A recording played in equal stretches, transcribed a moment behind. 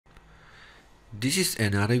This is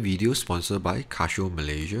another video sponsored by Casio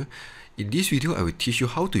Malaysia. In this video, I will teach you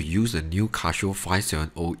how to use the new Casio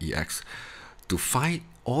 570EX to find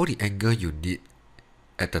all the angle you need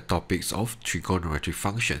at the topics of trigonometry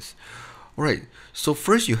functions. Alright, so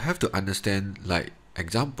first you have to understand, like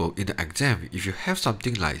example, in the exam, if you have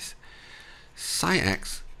something like sine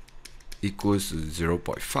x equals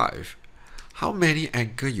 0.5, how many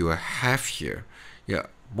angle you have here? Yeah,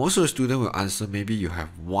 most of the students will answer maybe you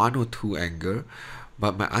have 1 or 2 angle,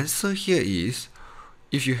 but my answer here is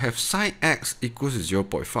if you have sine x equals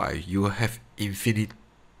 0.5, you will have infinite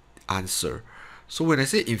answer. So when I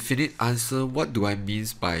say infinite answer, what do I mean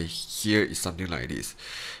by here is something like this.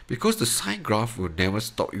 Because the sine graph will never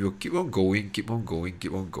stop. You will keep on going, keep on going,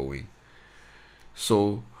 keep on going.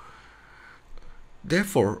 So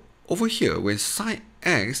therefore, over here, when sine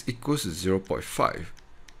x equals 0.5,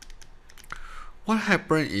 what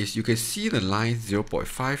happens is you can see the line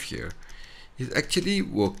 0.5 here. It actually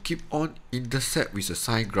will keep on intersect with the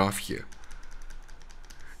sine graph here.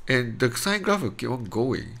 And the sine graph will keep on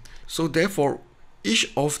going. So therefore,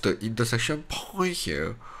 each of the intersection point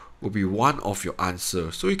here will be one of your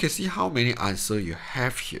answers. So you can see how many answers you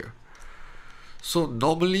have here. So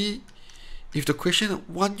normally, if the question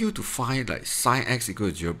want you to find like sine x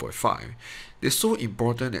equals 0.5, it's so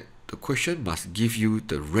important that the question must give you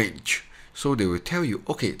the range. So they will tell you,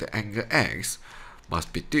 okay, the angle x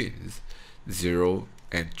must be between 0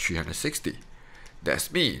 and 360. That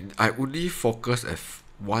means I only focus at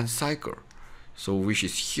one cycle. So which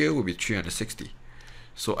is here will be 360.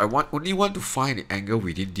 So I only want to find the angle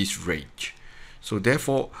within this range. So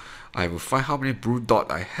therefore, I will find how many blue dot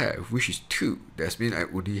I have, which is 2. That means I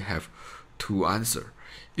only have 2 answers.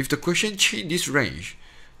 If the question change this range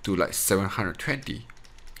to like 720,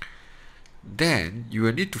 then you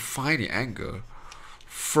will need to find the angle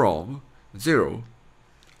from 0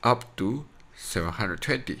 up to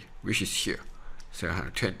 720, which is here,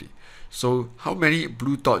 720. So how many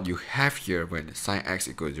blue dots you have here when sine x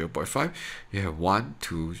equals 0.5? You have 1,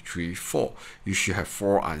 2, 3, 4. You should have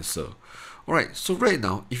 4 answers. Alright, so right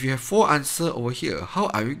now, if you have 4 answers over here, how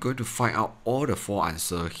are we going to find out all the 4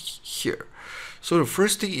 answers here? So the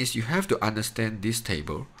first thing is you have to understand this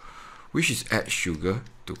table, which is add sugar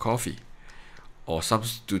to coffee. Or some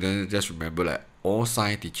students just remember like all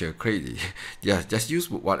science teacher crazy. Yeah, just use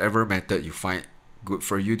whatever method you find good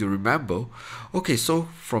for you to remember. Okay, so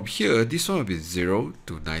from here, this one will be 0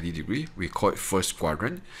 to 90 degree. We call it first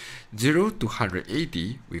quadrant. 0 to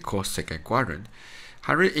 180, we call second quadrant.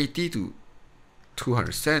 180 to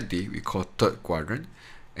 270, we call third quadrant.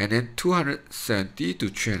 And then 270 to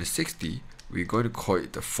 360, we're going to call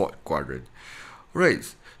it the fourth quadrant. Right.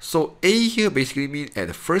 So A here basically means at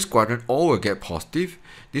the first quadrant all will get positive.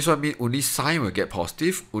 This one means only sine will get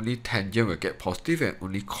positive, only tangent will get positive, and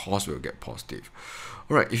only cos will get positive.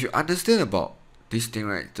 Alright, if you understand about this thing,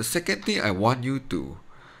 right, the second thing I want you to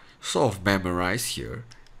sort of memorize here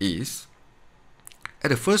is at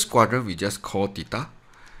the first quadrant we just call theta.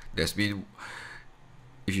 That means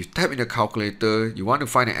if you type in the calculator, you want to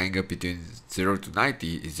find an angle between 0 to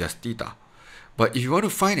 90, it's just theta. But if you want to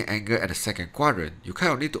find an angle at the second quadrant, you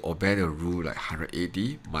kind of need to obey the rule like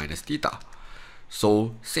 180 minus theta.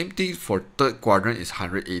 So same thing for third quadrant is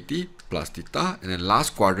 180 plus theta, and then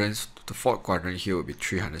last quadrant, the fourth quadrant here will be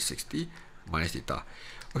 360 minus theta.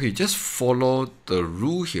 Okay, just follow the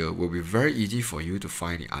rule here, will be very easy for you to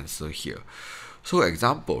find the answer here. So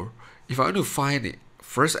example, if I want to find the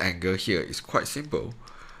first angle here, it's quite simple.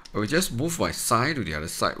 I will just move my sine to the other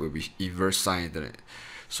side, will be inverse sine.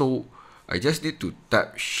 So I just need to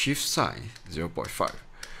tap shift sine 0.5.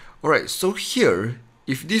 Alright, so here,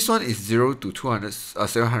 if this one is 0 to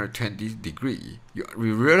 720 degree, you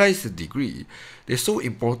realize the degree. They're so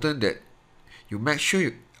important that you make sure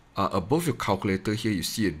you, above your calculator here, you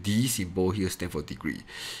see a D symbol here stand for degree.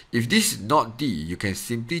 If this is not D, you can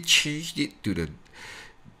simply change it to the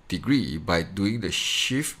degree by doing the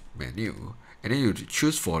shift menu, and then you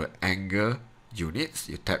choose for the angle units,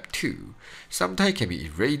 you tap 2. Sometimes it can be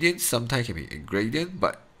in radians, sometimes it can be in gradient,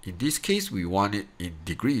 but in this case we want it in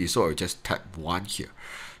degree, so I just tap 1 here.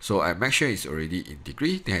 So I make sure it's already in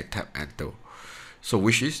degree, then I tap enter. So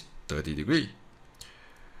which is 30 degree.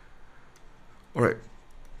 Alright,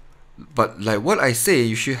 but like what I say,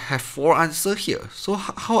 you should have 4 answers here. So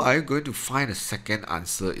how are you going to find the second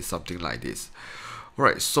answer is something like this.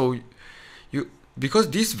 Alright, so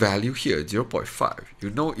because this value here, 0.5, you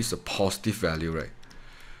know it's a positive value, right?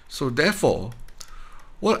 So therefore,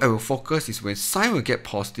 what I will focus is when sine will get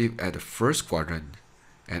positive at the first quadrant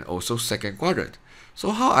and also second quadrant.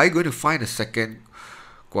 So how are you going to find the second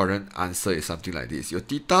quadrant answer is something like this. Your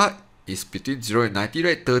theta is between 0 and 90,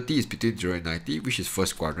 right? 30 is between 0 and 90, which is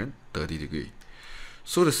first quadrant, 30 degree.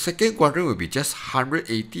 So the second quadrant will be just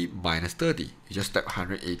 180 minus 30. You just type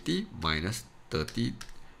 180 minus 30,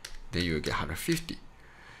 then you will get 150.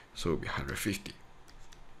 So it will be 150.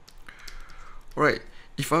 Alright,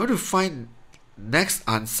 if I want to find next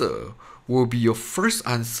answer, will be your first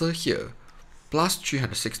answer here, plus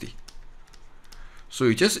 360. So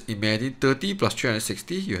you just imagine 30 plus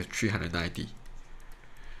 360, you have 390.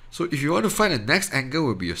 So if you want to find the next angle,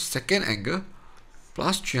 will be your second angle,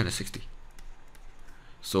 plus 360.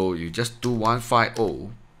 So you just do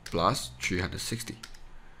 150 plus 360.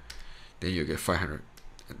 Then you get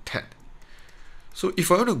 510. So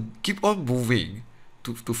if I want to keep on moving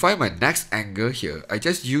to find my next angle here, I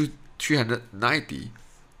just use 390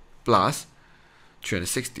 plus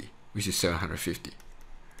 360, which is 750.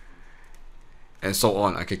 And so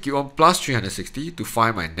on. I can keep on plus 360 to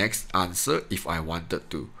find my next answer if I wanted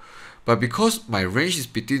to. But because my range is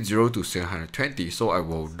between 0 to 720, so I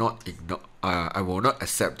will not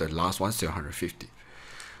accept the last one, 750.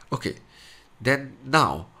 Okay, then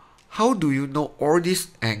now, how do you know all this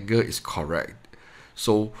angle is correct?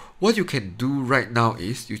 So what you can do right now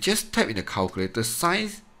is you just type in the calculator sine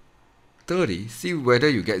 30, see whether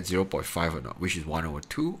you get 0.5 or not, which is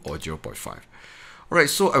 1/2 or 0.5. Alright,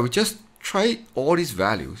 so I will just try all these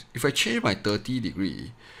values. If I change my 30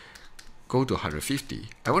 degree, go to 150,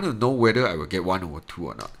 I want to know whether I will get 1/2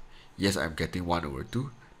 or not. Yes, I'm getting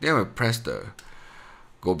 1/2. Then I will press the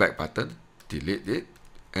go back button, delete it,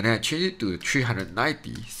 and then I change it to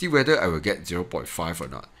 390, see whether I will get 0.5 or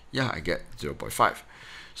not. Yeah, I get 0.5.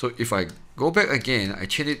 So if I go back again, I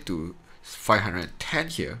change it to 510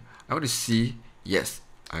 here, I want to see, yes,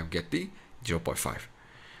 I'm getting 0.5.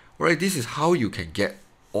 Alright, this is how you can get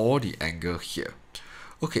all the angle here.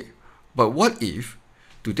 Okay, but what if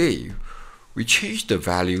today we change the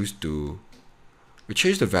values to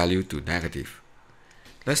negative?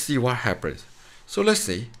 Let's see what happens. So let's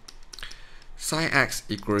say sine x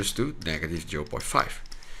equals to negative 0.5.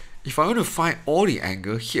 If I want to find all the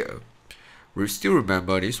angle here, we still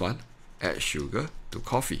remember this one, add sugar to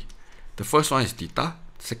coffee. The first one is theta,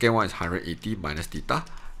 second one is 180 minus theta,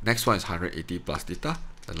 next one is 180 plus theta,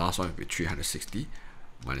 the last one will be 360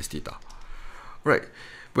 minus theta. Right,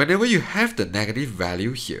 whenever you have the negative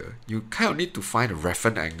value here, you kind of need to find a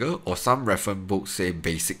reference angle, or some reference books say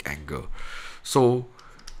basic angle. So,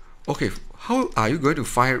 okay, how are you going to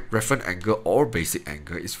find reference angle or basic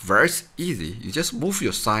angle? It's very easy. You just move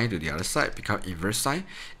your sign to the other side, become inverse sign.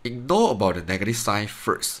 Ignore about the negative sign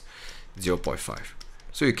first, 0.5.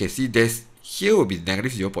 So you can see this here will be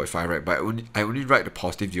negative 0.5, right? But I only write the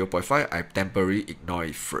positive 0.5. I temporarily ignore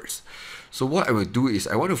it first. So what I will do is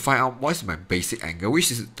I want to find out what's my basic angle, which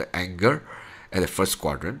is the angle at the first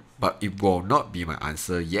quadrant, but it will not be my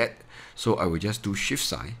answer yet. So I will just do shift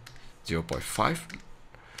sign 0.5.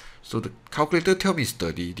 So the calculator tells me it's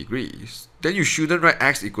 30 degrees. Then you shouldn't write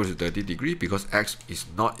x equals to 30 degrees because x is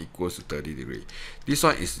not equals to 30 degrees. This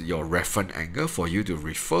one is your reference angle for you to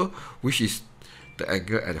refer, which is the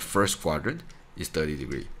angle at the first quadrant is 30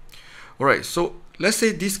 degrees. Alright, so let's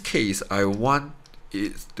say this case I want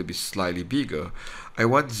it to be slightly bigger. I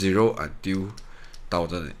want 0 until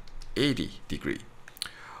 1080 degrees.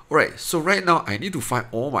 Alright, so right now I need to find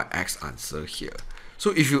all my x answer here.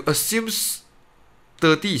 So if you assume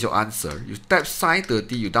 30 is your answer, you type sine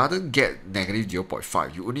 30, you doesn't get negative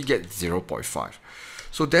 0.5, you only get 0.5.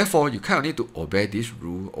 So therefore, you kind of need to obey this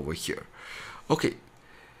rule over here. Okay,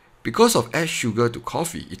 because of add sugar to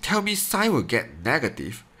coffee, it tells me sine will get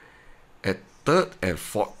negative at third and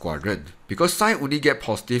fourth quadrant. Because sine only get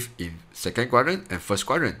positive in second quadrant and first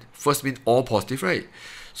quadrant. First means all positive, right?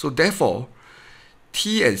 So therefore,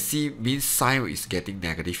 T and C means sine is getting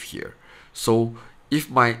negative here. So if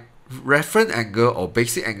my reference angle or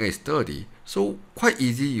basic angle is 30, so quite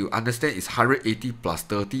easy, you understand it's 180 plus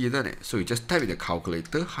 30, isn't it? So you just type in the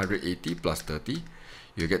calculator, 180 plus 30,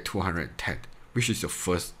 you get 210, which is your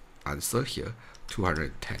first answer here,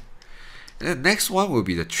 210. And the next one will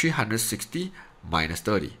be the 360 minus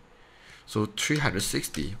 30. So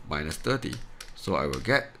 360 minus 30, so I will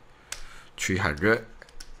get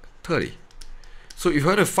 330. So if you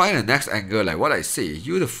want to find the next angle, like what I say,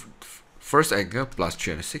 use the first angle plus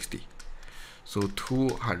 360. So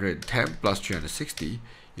 210 plus 360,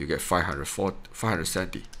 you get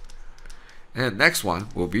 570. And the next one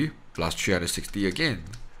will be plus 360 again.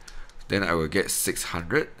 Then I will get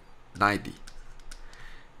 690.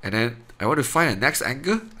 And then I want to find the next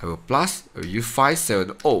angle, I will use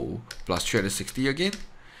 570 plus 360 again.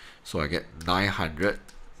 So I get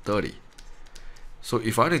 930. So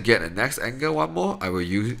if I want to get the next angle one more, I will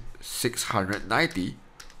use 690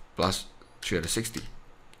 plus 360.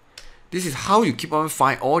 This is how you keep on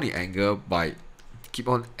find all the angle by keep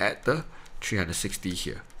on add the 360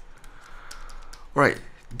 here. Right,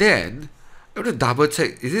 then I'm going to double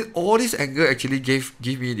check, is it all this angle actually give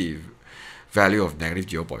me the value of negative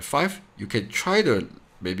 0.5? You can try to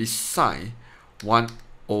maybe sine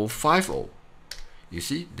 1050. You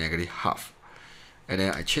see, negative half. And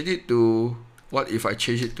then I change it to, what if I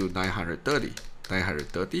change it to 930?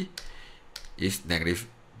 930 is negative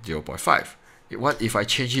 0.5. What if I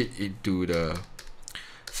change it into the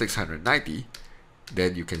 690?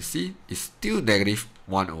 Then you can see it's still negative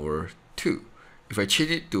 1/2. If I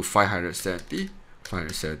change it to 570,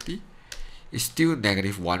 it's still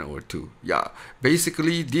negative 1/2. Yeah,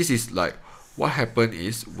 basically this is like what happened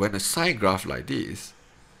is when a sine graph like this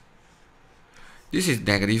is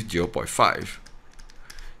negative 0.5,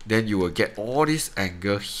 then you will get all this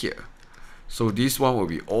angle here. So this one will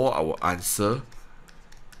be all our answer.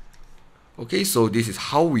 Okay, so this is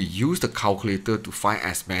how we use the calculator to find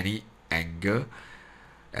as many angle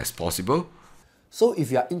as possible. So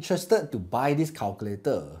if you are interested to buy this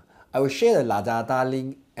calculator, I will share the Lazada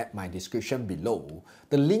link at my description below.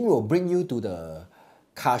 The link will bring you to the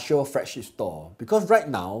Casio Flagship store, because right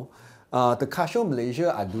now the Casio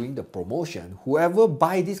Malaysia are doing the promotion. Whoever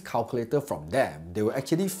buy this calculator from them, they will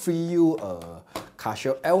actually free you a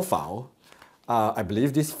Casio L file. I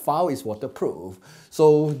believe this file is waterproof.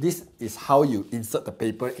 So this is how you insert the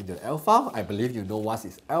paper into the L file. I believe you know what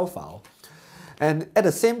is L file. And at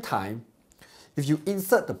the same time, if you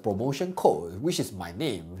insert the promotion code, which is my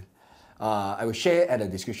name, I will share at the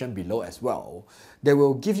description below as well, they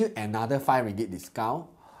will give you another 5 ringgit discount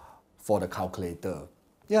for the calculator.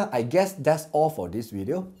 Yeah, I guess that's all for this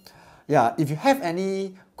video. Yeah, if you have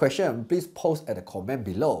any question, please post at the comment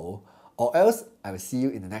below, or else I will see you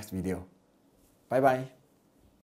in the next video. Bye bye.